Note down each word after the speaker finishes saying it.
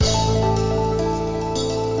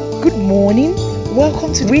Good morning.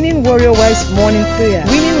 Welcome to Winning Warrior Wise Morning Prayer.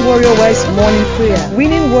 Winning Warrior Wise Morning Prayer.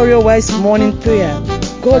 Winning Warrior Wise Morning Prayer.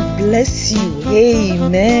 God bless you.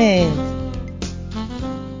 Amen.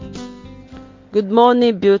 Good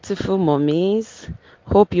morning, beautiful mommies.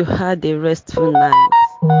 Hope you had a restful night.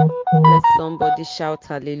 Let somebody shout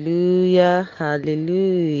hallelujah,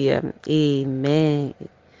 hallelujah, amen.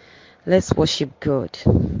 Let's worship God.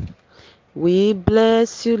 We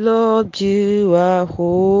bless you, Lord, you are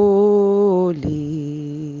holy,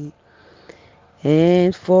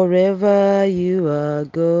 and forever you are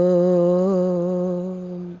God.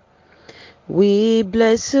 We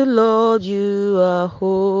bless you, Lord, you are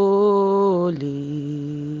holy,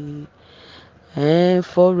 and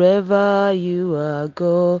forever you are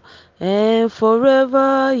God, and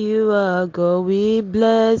forever you are God. We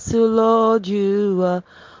bless you, Lord, you are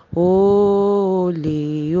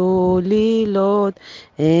holy, holy Lord,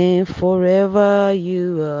 and forever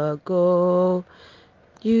you are God.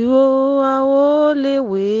 You are holy,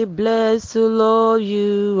 we bless you, Lord,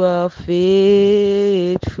 you are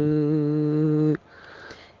faithful,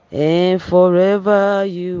 and forever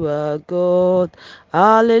you are God.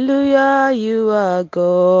 Hallelujah, you are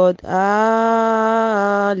God.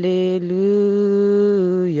 Hallelujah,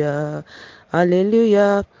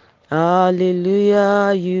 hallelujah,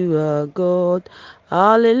 hallelujah, you are God.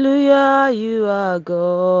 Hallelujah, you are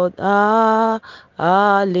God.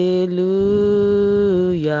 Hallelujah,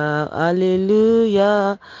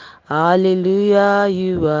 hallelujah, hallelujah,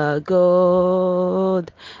 you are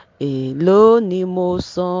God. Èló ni mo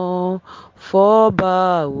san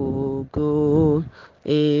fọ́ba ògo,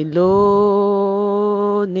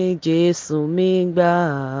 èló ni Jésù mi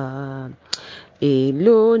gbà,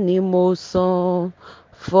 èló ni mo san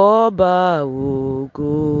fọ́ba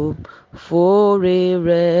ògo, fóore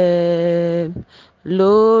rẹ̀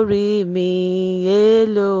lórí mi.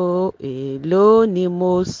 Èló ni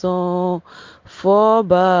mo san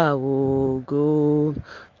fọ́ba ògo,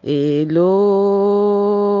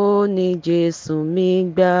 èló ni Jésù mi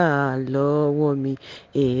gbà lọ́wọ́ mi.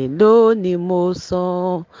 Èló ni mo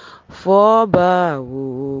san fọ́ba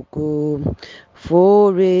ògo,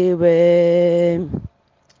 fóore rẹ̀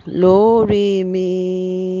lórí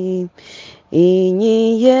mi. Ìyìn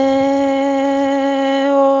yẹ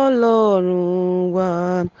Ọlọ́run wa,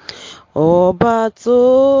 ọba tó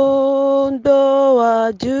ń gbọ́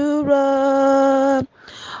àdúrà.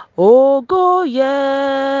 Ògo yẹ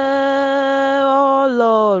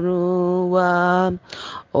Ọlọ́run wa,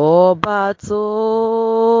 ọba tó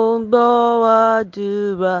ń gbọ́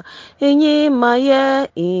àdúrà. Ìyìn máa yẹ,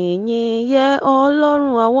 ìyìn yẹ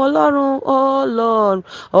Ọlọ́run àwọn ọlọ́run, Ọlọ́run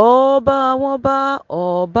ọba àwọn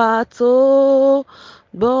ọba tó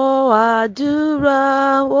gbọ́ àdúrà.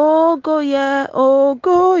 Ògo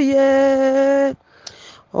yẹ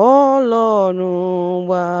Ọlọ́run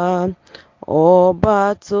wa, ọba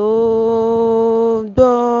tó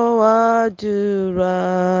gbọ́ àdúrà.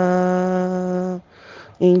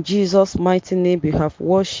 In Jesus' mighty name we have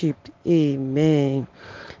worshipped. Amen.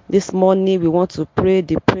 This morning we want to pray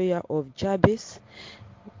the prayer of Jabez.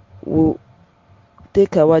 We'll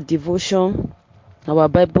take our devotion, our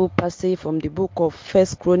Bible passage from the book of 1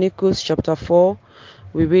 Chronicles chapter 4.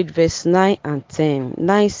 We read verse 9 and 10.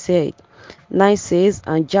 9 says,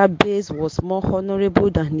 and Jabez was more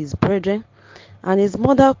honorable than his brethren, and his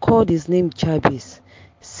mother called his name Jabez,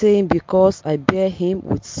 saying, because I bear him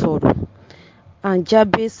with sorrow. And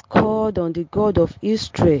Jabez called on the God of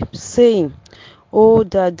Israel, saying, oh,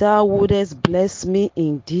 that thou wouldest bless me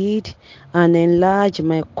indeed, and enlarge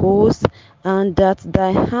my coast, and that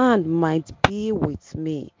thy hand might be with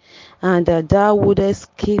me, and that thou wouldest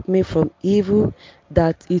keep me from evil,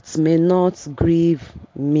 that it may not grieve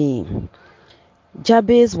me.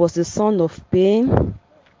 Jabez was the son of pain,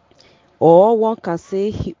 or one can say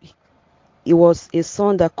he was a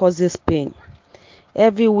son that causes pain.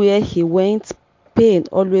 Everywhere he went, pain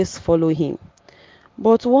always followed him.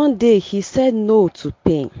 But one day he said no to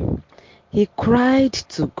pain. He cried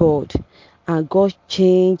to God, and God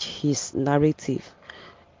changed his narrative.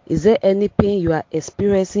 Is there any pain you are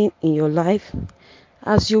experiencing in your life?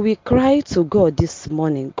 As you will cry to God this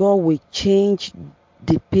morning, God will change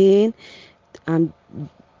the pain and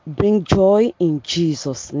bring joy in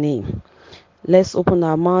Jesus' name. Let's open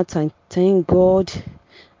our mouth and thank God,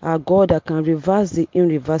 our God that can reverse the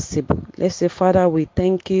irreversible. Let's say, Father, we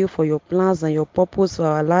thank you for your plans and your purpose for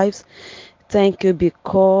our lives. Thank you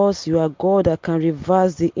because you are God that can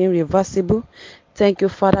reverse the irreversible. Thank you,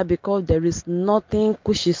 Father, because there is nothing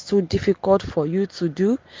which is too difficult for you to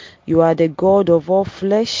do. You are the God of all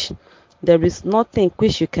flesh. There is nothing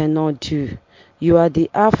which you cannot do. You are the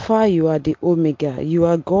Alpha, you are the Omega. You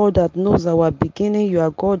are God that knows our beginning, you are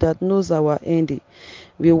God that knows our ending.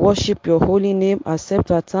 We worship your holy name. Accept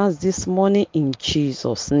our thanks this morning in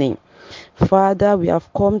Jesus' name. Father, we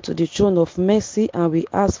have come to the throne of mercy and we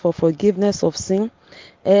ask for forgiveness of sin.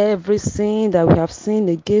 Every sin that we have sinned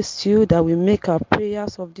against you, that we make our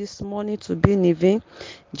prayers of this morning to be in vain.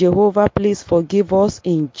 Jehovah, please forgive us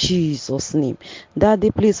in Jesus' name.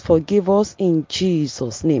 Daddy, please forgive us in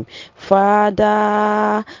Jesus' name.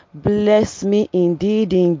 Father, bless me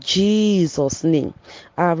indeed in Jesus' name.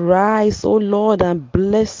 Arise, O Lord, and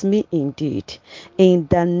bless me indeed. In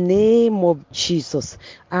the name of Jesus.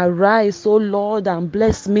 Arise, O Lord, and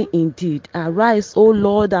bless me indeed. Arise, O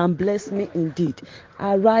Lord, and bless me indeed.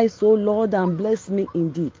 Arise, O Lord, and bless me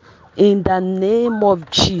indeed. In the name of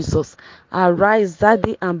Jesus. Arise,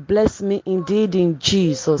 Daddy, and bless me indeed in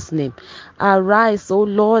Jesus' name. Arise, O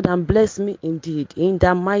Lord, and bless me indeed in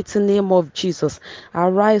the mighty name of Jesus.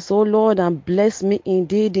 Arise, O Lord, and bless me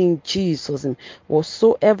indeed in Jesus' name.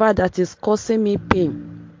 Whatsoever that is causing me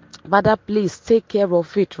pain, Father, please take care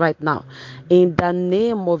of it right now. In the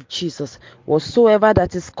name of Jesus. Whatsoever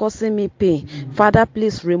that is causing me pain, Father,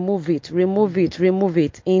 please remove it. Remove it. Remove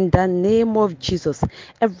it. In the name of Jesus.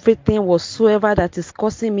 Everything whatsoever that is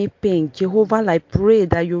causing me pain, Jehovah, I pray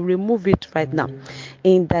that you remove it right now.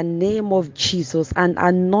 In the name of Jesus. And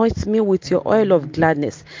anoint me with your oil of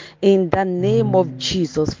gladness. In the name of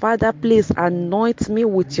Jesus. Father, please anoint me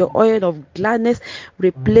with your oil of gladness.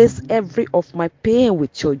 Replace every of my pain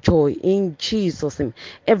with your joy. In Jesus' name.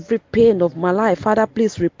 Every pain of my life, Father,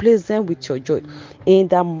 please replace them with your joy. In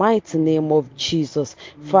the mighty name of Jesus.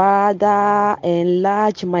 Father,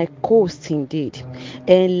 enlarge my coast indeed.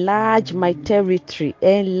 Enlarge my territory.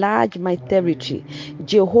 Enlarge my territory.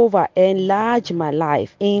 Jehovah, enlarge my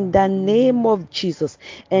life. In the name of Jesus.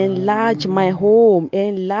 Enlarge my home.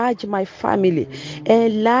 Enlarge my family.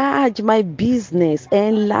 Enlarge my business.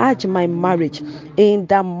 Enlarge my marriage. In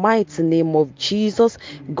the mighty name of Jesus.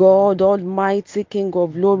 God Almighty, King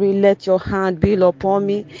of glory, let your hand be upon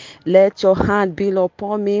me. Let your hand be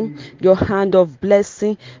upon me. Your hand of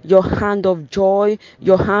blessing, your hand of joy,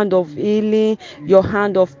 your hand of healing, your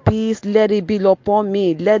hand of peace. Let it be upon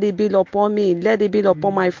me. Let it be upon me. Let it be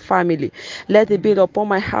upon my family. Let it be upon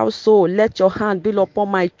my household. Let your hand be upon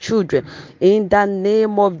my children. In the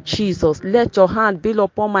name of Jesus. Let your hand be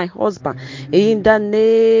upon my husband. In the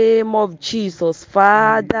name of Jesus.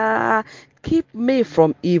 Father, keep me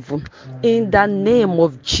from evil. In the name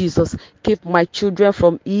of Jesus. Keep my children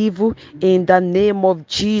from evil. In the name of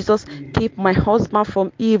Jesus. Keep my husband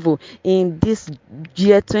from evil. In this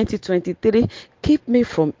year 2023, keep me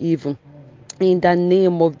from evil. In the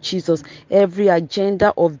name of Jesus, every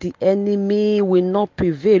agenda of the enemy will not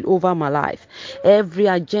prevail over my life. Every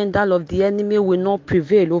agenda of the enemy will not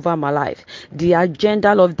prevail over my life. The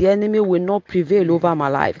agenda of the enemy will not prevail over my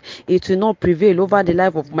life. It will not prevail over the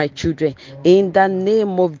life of my children. In the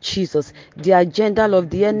name of Jesus, the agenda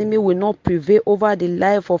of the enemy will not prevail over the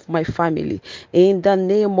life of my family. In the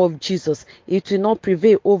name of Jesus, it will not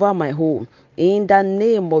prevail over my home. In the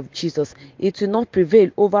name of Jesus, it will not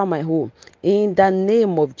prevail over my home. In the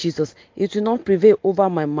name of Jesus, it will not prevail over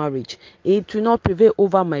my marriage. It will not prevail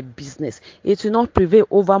over my business. It will not prevail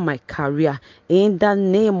over my career. In the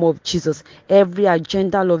name of Jesus, every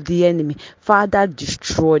agenda of the enemy, Father,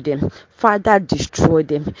 destroy them. Father, destroy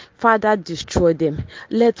them. Father, destroy them.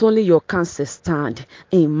 Let only your counsel stand.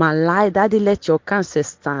 In my life, Daddy, let your counsel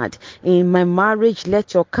stand. In my marriage,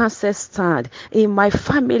 let your counsel stand. In my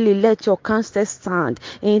family, let your counsel stand.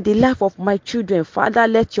 In the life of my children, Father,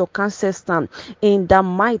 let your counsel stand. In the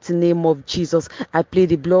mighty name of Jesus, I plead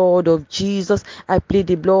the blood of Jesus. I plead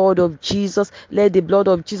the blood of Jesus. Let the blood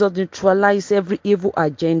of Jesus neutralize every evil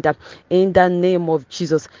agenda. In the name of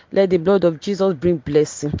Jesus, let the blood of Jesus bring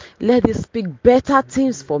blessing. Let it speak better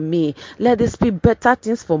things for me. Let it speak better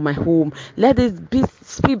things for my home. Let it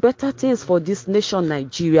speak better things for this nation,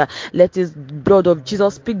 Nigeria. Let the blood of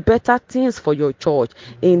Jesus speak better things for your church.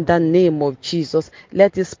 In the name of Jesus,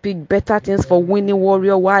 let it speak better things for Winning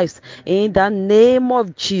Warrior Wives. In the name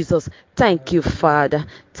of Jesus, thank you, Father.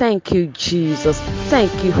 Thank you, Jesus.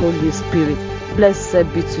 Thank you, Holy Spirit.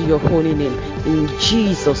 Blessed be to your holy name. In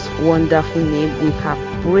Jesus' wonderful name we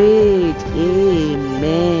have prayed.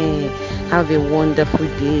 Amen. Have a wonderful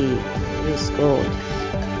day. Praise God.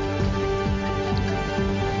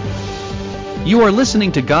 You are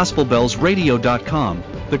listening to GospelBellsRadio.com,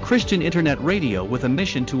 the Christian internet radio with a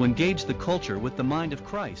mission to engage the culture with the mind of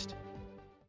Christ.